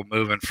of people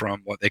moving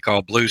from what they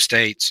call blue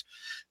states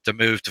to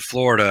move to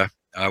Florida.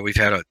 We've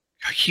had a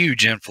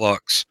huge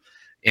influx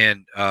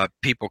in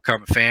people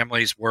coming,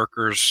 families,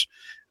 workers,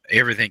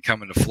 everything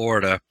coming to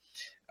Florida.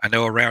 I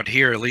know around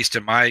here, at least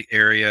in my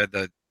area,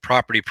 the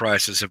property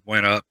prices have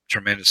went up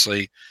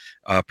tremendously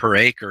per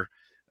acre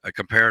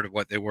compared to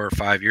what they were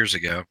 5 years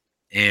ago.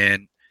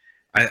 And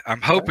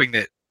I'm hoping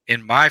that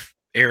in my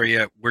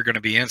area, we're going to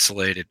be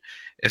insulated.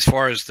 As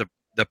far as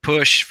the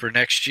push for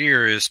next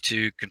year is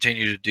to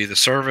continue to do the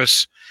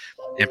service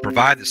and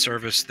provide the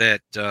service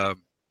that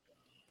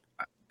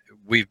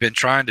we've been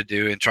trying to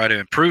do, and try to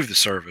improve the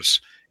service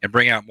and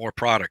bring out more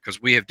product,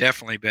 because we have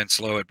definitely been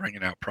slow at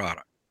bringing out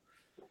product.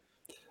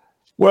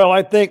 Well,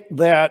 I think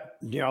that,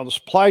 the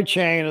supply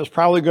chain is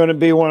probably going to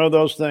be one of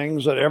those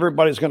things that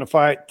everybody's going to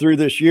fight through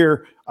this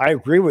year. I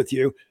agree with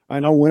you. I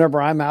know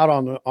whenever I'm out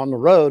on the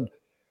road,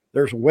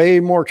 there's way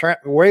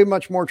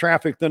much more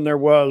traffic than there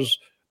was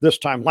this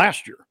time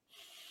last year.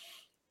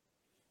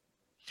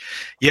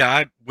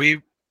 Yeah,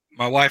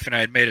 my wife and I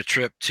had made a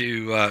trip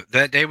to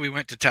that day. We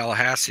went to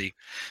Tallahassee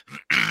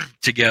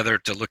together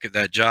to look at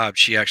that job.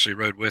 She actually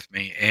rode with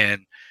me,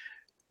 and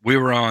we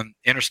were on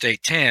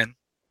Interstate 10.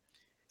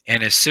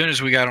 And as soon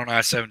as we got on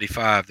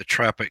I-75,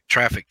 the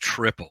traffic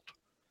tripled.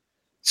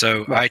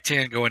 So Right.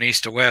 I-10 going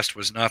east to west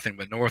was nothing,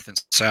 but north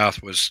and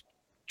south was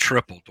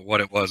triple to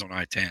what it was on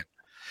I-10.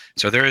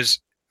 So there is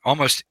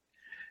almost,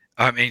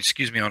 on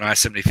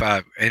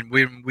I-75. And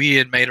when we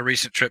had made a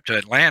recent trip to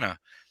Atlanta,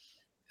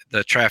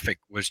 the traffic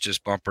was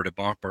just bumper to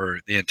bumper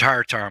the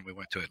entire time we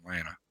went to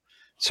Atlanta.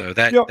 So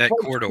that Folks,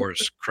 corridor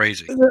is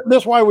crazy.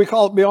 that's why we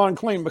call it Beyond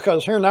Clean,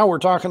 because here now we're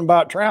talking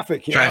about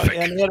traffic. Traffic.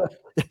 And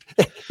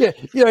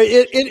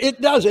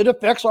it does. It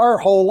affects our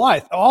whole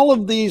life. All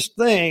of these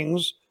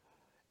things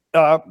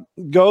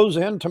goes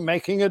into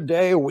making a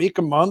day, a week,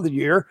 a month, a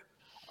year.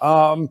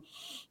 As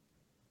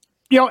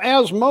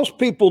most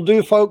people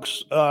do,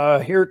 folks,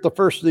 here at the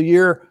first of the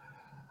year,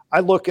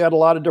 I look at a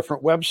lot of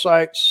different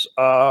websites.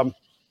 I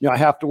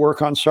have to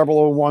work on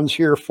several of ones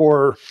here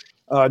for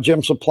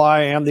Gym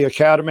Supply and the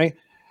Academy.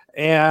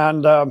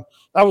 And I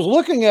was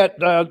looking at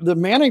the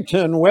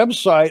Mannington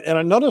website, and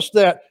I noticed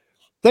that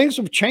things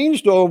have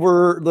changed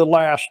over the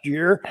last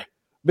year,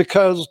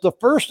 because the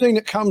first thing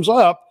that comes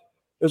up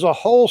is a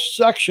whole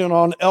section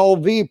on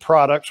LV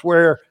products,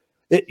 where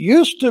it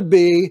used to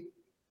be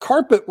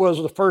carpet was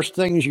the first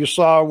things you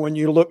saw when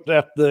you looked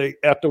at the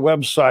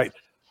website.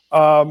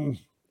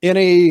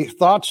 Any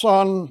thoughts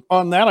on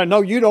that? I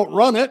know you don't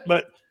run it,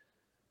 but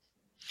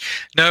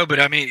no, but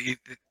I mean,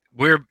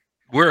 we're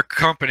a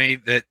company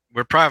that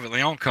we're a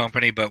privately owned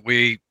company, but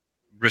we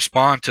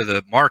respond to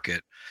the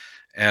market.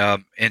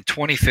 In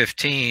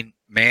 2015,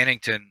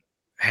 Mannington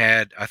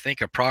had, I think,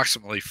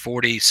 approximately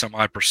 40 some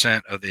odd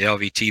 % of the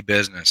LVT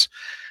business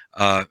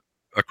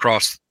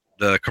across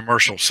the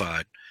commercial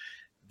side.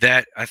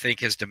 That, I think,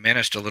 has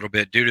diminished a little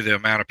bit due to the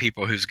amount of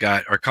people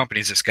or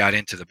companies that's got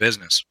into the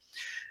business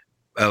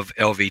of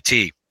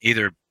LVT,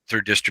 either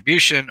through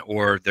distribution,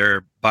 or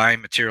they're buying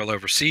material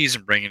overseas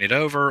and bringing it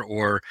over,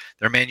 or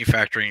they're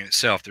manufacturing it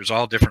itself. There's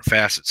all different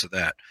facets of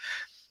that.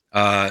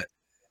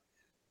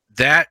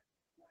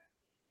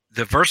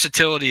 The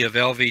versatility of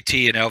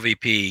LVT and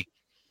LVP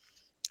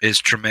is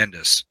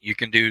tremendous. You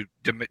can do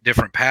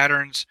different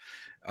patterns.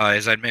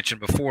 As I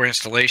mentioned before,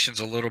 installation's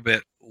a little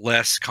bit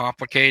less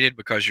complicated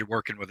because you're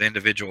working with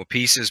individual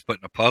pieces,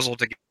 putting a puzzle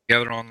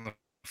together on the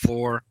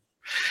floor.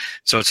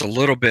 So it's a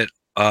little bit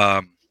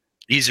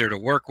easier to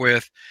work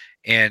with,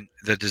 and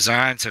the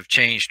designs have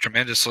changed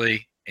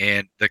tremendously,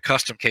 and the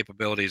custom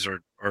capabilities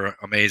are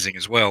amazing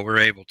as well. We're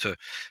able to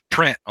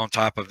print on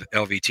top of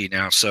LVT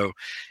now. So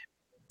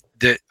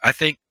I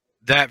think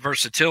that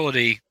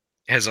versatility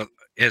has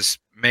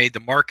made the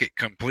market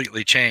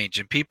completely change.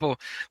 And people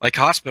like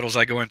hospitals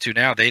I go into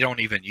now, they don't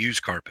even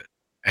use carpet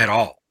at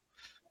all.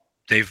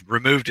 They've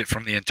removed it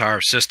from the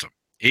entire system,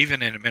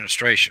 even in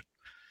administration.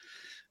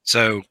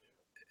 So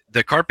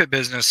the carpet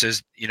business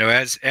is,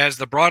 as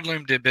the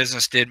broadloom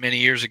business did many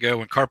years ago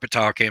when carpet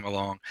tile came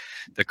along,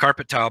 the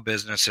carpet tile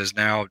business has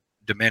now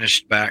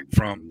diminished back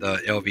from the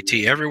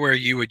LVT. Everywhere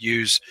you would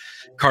use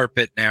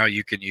carpet, now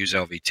you can use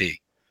LVT.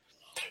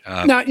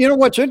 Now,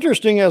 what's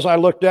interesting, as I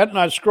looked at it and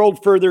I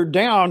scrolled further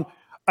down,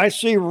 I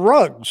see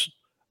rugs,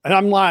 and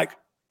I'm like,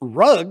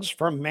 rugs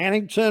from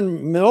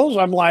Mannington Mills?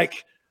 I'm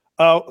like,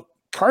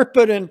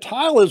 carpet and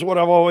tile is what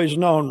I've always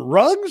known.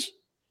 Rugs?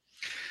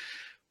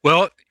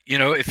 Well,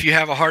 if you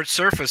have a hard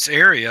surface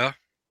area,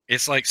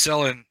 it's like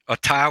selling a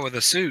tie with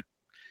a suit.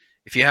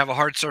 If you have a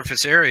hard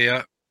surface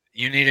area,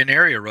 you need an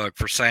area rug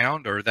for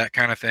sound or that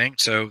kind of thing.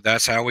 So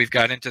that's how we've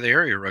got into the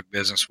area rug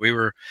business. We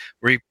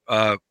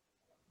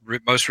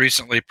most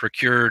recently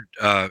procured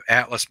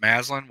Atlas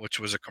Maslin, which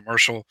was a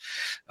commercial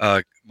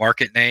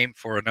market name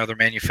for another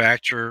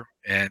manufacturer,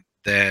 and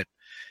that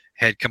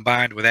had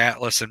combined with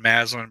Atlas and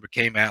Maslin,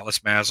 became Atlas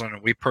Maslin,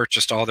 and we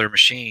purchased all their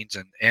machines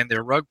and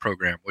their rug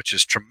program, which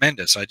is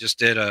tremendous. I just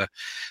did a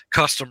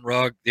custom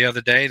rug the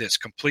other day that's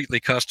completely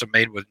custom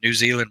made with New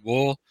Zealand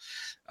wool,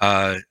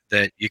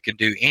 that you can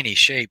do any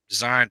shape,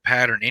 design,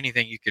 pattern,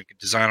 anything you can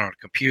design on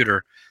a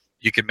computer,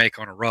 you can make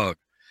on a rug.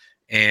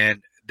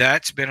 And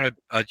that's been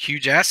a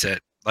huge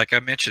asset. Like I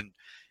mentioned,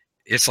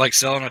 it's like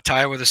selling a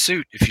tie with a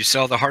suit. If you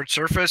sell the hard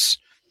surface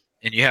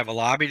and you have a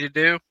lobby to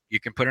do, you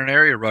can put an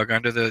area rug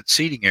under the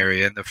seating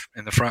area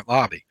in the front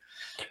lobby.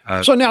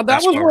 So now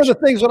that was one of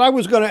the things that I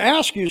was going to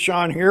ask you,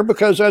 Sean, here,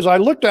 because as I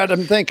looked at it,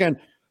 I'm thinking,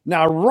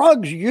 now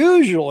rugs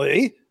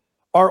usually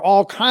are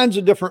all kinds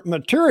of different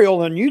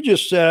material, and you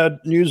just said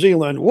New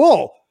Zealand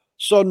wool.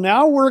 So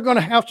now we're going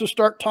to have to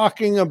start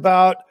talking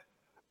about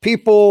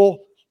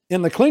people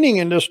in the cleaning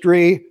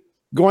industry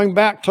going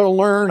back to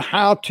learn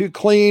how to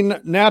clean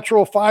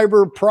natural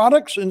fiber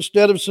products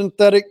instead of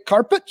synthetic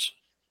carpets.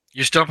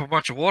 You dump a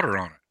bunch of water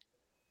on it.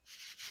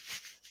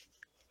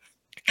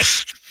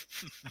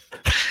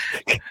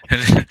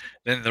 And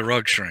then the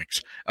rug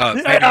shrinks.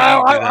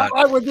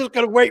 I was just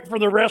going to wait for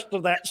the rest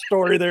of that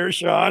story there,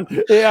 Sean.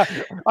 Yeah.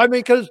 I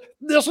mean, because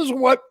this is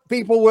what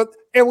people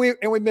and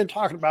we've been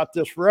talking about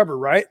this forever,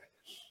 right?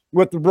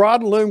 With the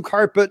broad loom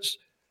carpets,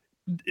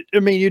 I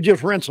mean, you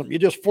just rinse them, you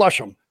just flush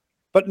them.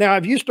 But now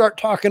if you start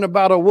talking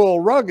about a wool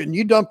rug and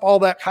you dump all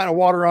that kind of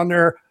water on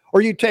there,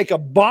 or you take a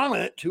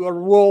bonnet to a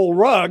wool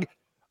rug,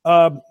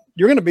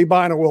 you're going to be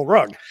buying a wool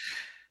rug.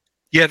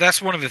 Yeah,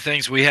 that's one of the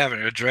things we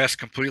haven't addressed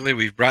completely.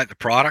 We've brought the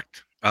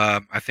product.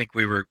 I think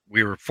we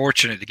were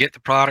fortunate to get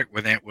the product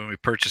when we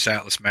purchased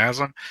Atlas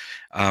Maslin.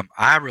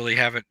 I really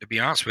haven't, to be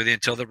honest with you,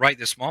 until right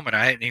this moment,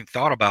 I hadn't even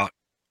thought about.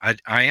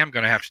 I am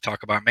going to have to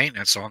talk about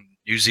maintenance on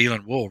New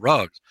Zealand wool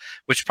rugs,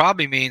 which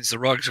probably means the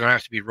rugs are going to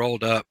have to be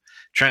rolled up,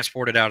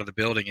 transported out of the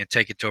building, and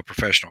taken to a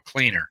professional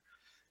cleaner,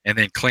 and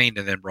then cleaned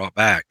and then brought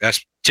back.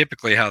 That's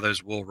typically how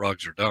those wool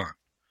rugs are done.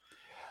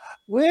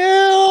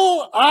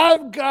 Well,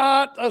 I've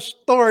got a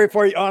story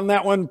for you on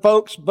that one,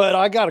 folks, but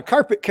I got a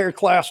carpet care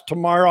class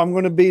tomorrow. I'm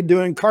going to be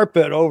doing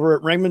carpet over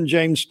at Raymond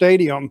James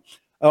Stadium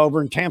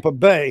over in Tampa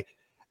Bay.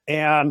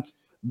 And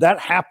that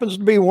happens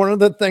to be one of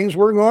the things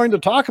we're going to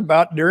talk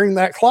about during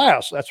that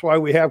class. That's why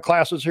we have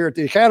classes here at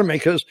the Academy,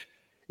 because,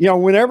 you know,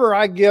 whenever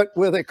I get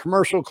with a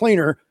commercial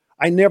cleaner,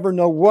 I never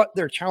know what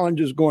their challenge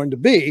is going to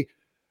be.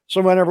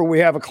 So whenever we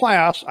have a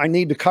class, I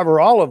need to cover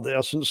all of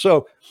this. And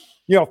so,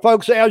 you know,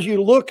 folks, as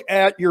you look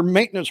at your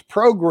maintenance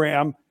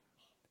program,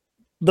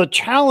 the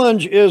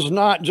challenge is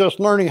not just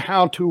learning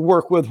how to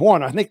work with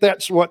one. I think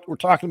that's what we're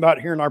talking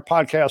about here in our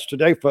podcast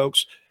today,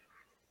 folks.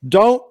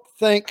 Don't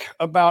think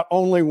about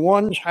only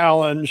one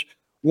challenge,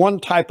 one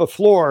type of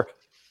floor,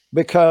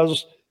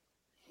 because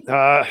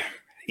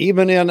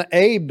even in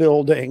a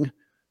building,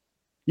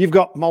 you've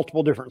got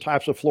multiple different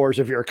types of floors.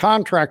 If you're a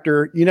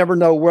contractor, you never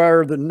know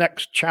where the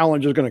next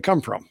challenge is going to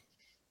come from.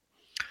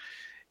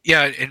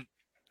 Yeah, and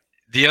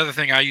the other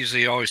thing I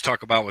usually always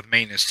talk about with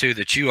maintenance too,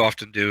 that you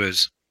often do,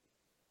 is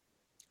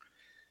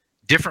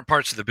different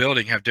parts of the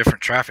building have different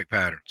traffic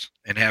patterns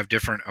and have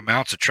different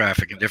amounts of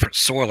traffic and different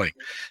soiling.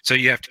 So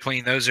you have to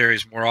clean those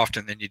areas more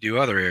often than you do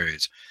other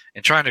areas,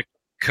 and trying to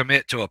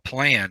commit to a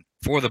plan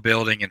for the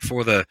building and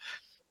for the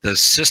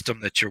system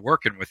that you're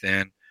working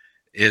within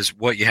is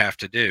what you have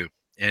to do.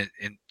 And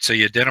so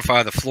you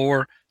identify the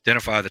floor,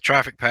 identify the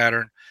traffic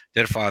pattern,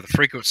 identify the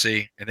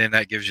frequency, and then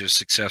that gives you a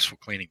successful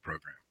cleaning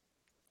program.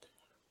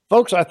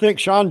 Folks, I think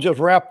Sean just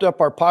wrapped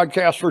up our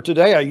podcast for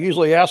today. I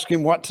usually ask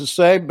him what to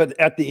say, but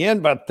at the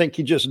end, I think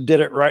he just did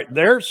it right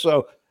there.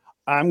 So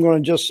I'm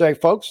going to just say,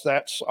 folks,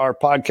 that's our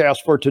podcast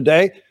for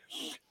today.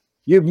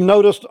 You've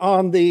noticed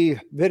on the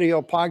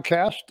video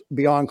podcast,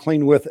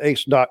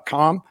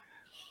 beyondcleanwithace.com,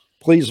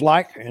 please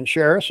like and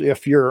share us.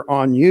 If you're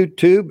on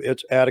YouTube,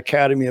 it's at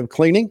Academy of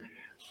Cleaning.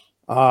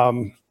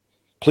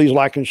 Please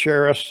like and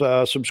share us.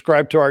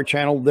 Subscribe to our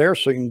channel there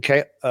so you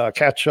can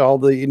catch all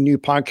the new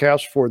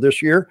podcasts for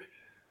this year.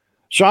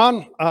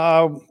 Sean,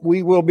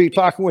 we will be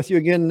talking with you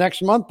again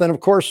next month. And of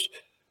course,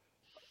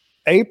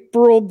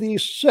 April the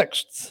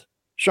 6th,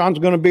 Sean's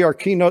going to be our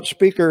keynote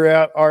speaker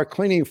at our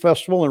cleaning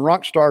festival and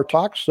Rockstar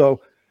Talks. So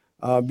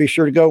be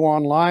sure to go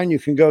online. You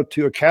can go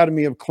to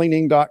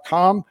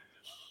academyofcleaning.com.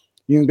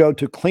 You can go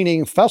to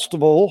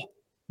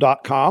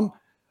cleaningfestival.com.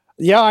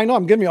 Yeah, I know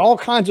I'm giving you all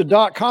kinds of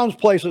 .coms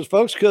places,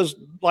 folks, because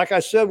like I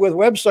said, with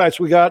websites,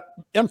 we got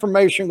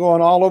information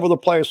going all over the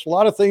place. A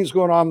lot of things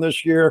going on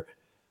this year.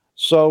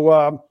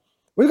 So,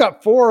 we've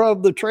got 4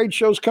 of the trade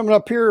shows coming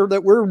up here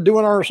that we're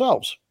doing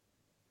ourselves.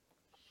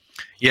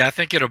 Yeah, I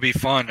think it'll be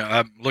fun.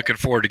 I'm looking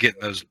forward to getting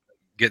those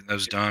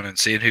done and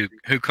seeing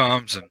who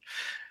comes, and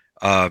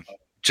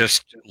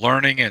just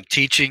learning and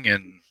teaching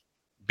and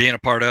being a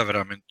part of it.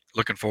 I'm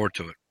looking forward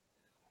to it.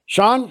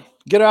 Sean,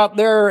 get out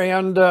there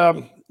and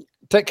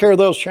take care of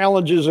those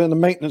challenges in the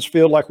maintenance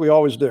field like we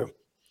always do.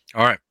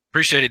 All right.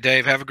 Appreciate it,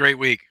 Dave. Have a great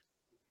week.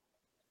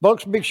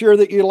 Folks, be sure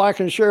that you like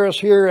and share us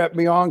here at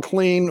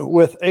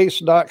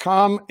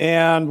beyondcleanwithace.com,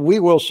 and we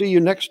will see you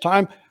next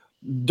time.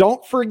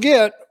 Don't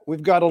forget,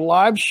 we've got a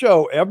live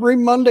show every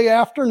Monday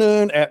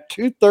afternoon at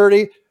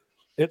 2:30.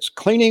 It's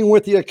Cleaning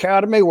with the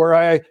Academy, where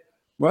I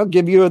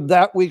give you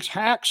that week's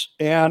hacks,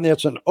 and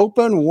it's an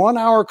open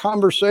 1-hour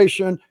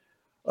conversation.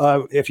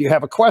 If you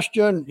have a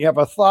question, you have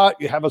a thought,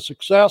 you have a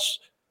success,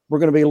 we're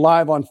going to be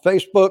live on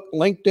Facebook,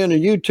 LinkedIn,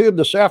 and YouTube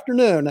this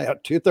afternoon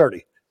at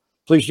 2:30.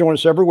 Please join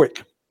us every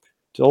week.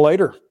 Till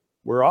later,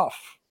 we're off.